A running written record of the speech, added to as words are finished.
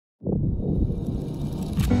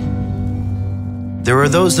There are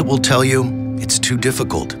those that will tell you it's too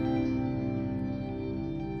difficult,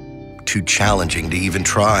 too challenging to even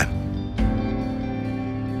try.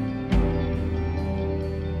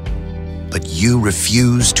 But you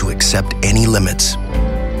refuse to accept any limits.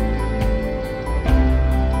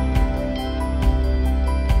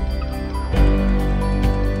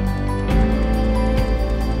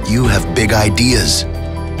 You have big ideas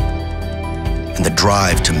and the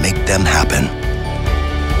drive to make them happen.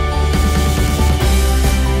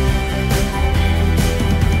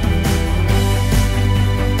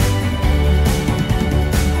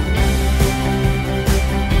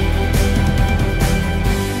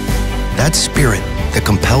 That spirit that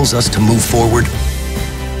compels us to move forward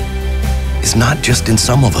is not just in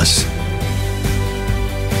some of us.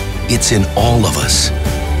 It's in all of us.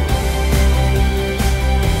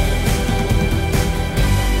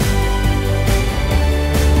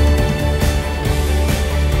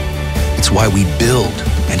 It's why we build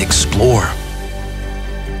and explore.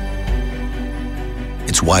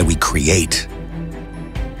 It's why we create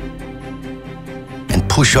and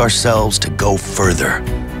push ourselves to go further.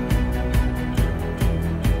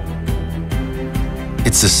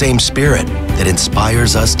 It's the same spirit that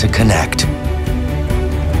inspires us to connect.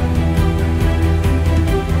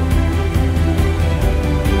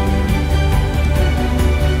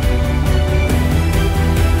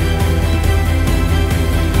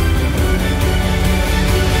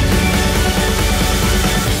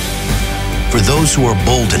 For those who are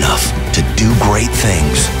bold enough to do great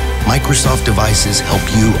things, Microsoft devices help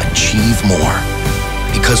you achieve more.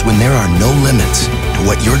 Because when there are no limits to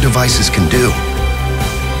what your devices can do,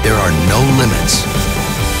 there are no limits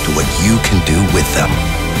to what you can do with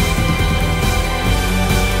them.